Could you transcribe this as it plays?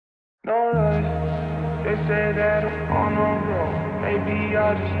No lies, they say that I'm on a roll. Maybe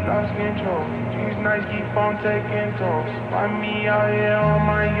I just lost control. These nights keep on taking tolls. Find me out here on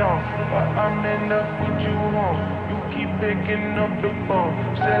my own, but I'm in the with you home. You keep picking up the phone,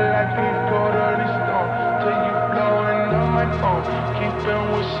 still like we've got on the stone. Till you blowing on my phone, keeping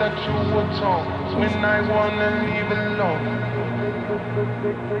with sexual tone. When I wanna leave alone,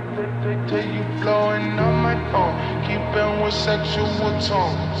 till you blowing on my phone, keeping with sexual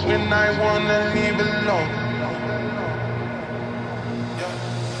tone. When I wanna leave alone.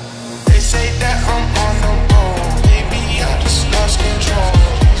 They say that I'm on the road, maybe I just lost control.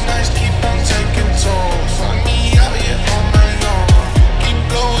 These nights keep on taking tolls. Find me out here on my own, keep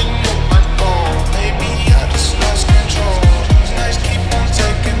blowing up my phone. Maybe I just lost control. These nights keep on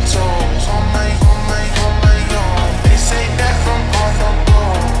taking tolls. On my own. They say that I'm on the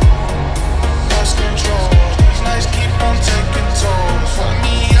road, lost control. These nights keep on taking tolls. Find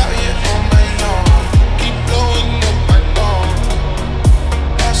me out here on my own, keep blowing up my phone.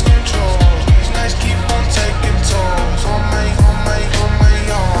 Lost control. These nights keep on taking tolls. On my own.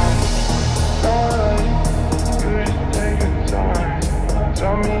 Alright, you just take your time.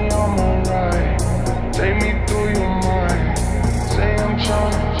 Tell me I'm alright. Take me through your mind. Say I'm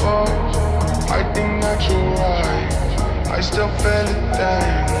trying to fall. I think that you're right. I still feel a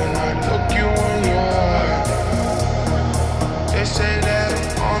thing when I look you in your eye. They say that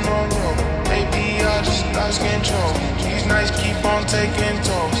I'm on the road, maybe I just lost control. These nights keep on taking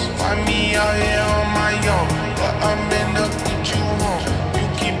tolls. Find me out here on my own, but I'm in up with you home. You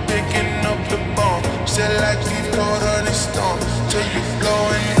keep picking up the phone, still like we've caught on the stone. Till you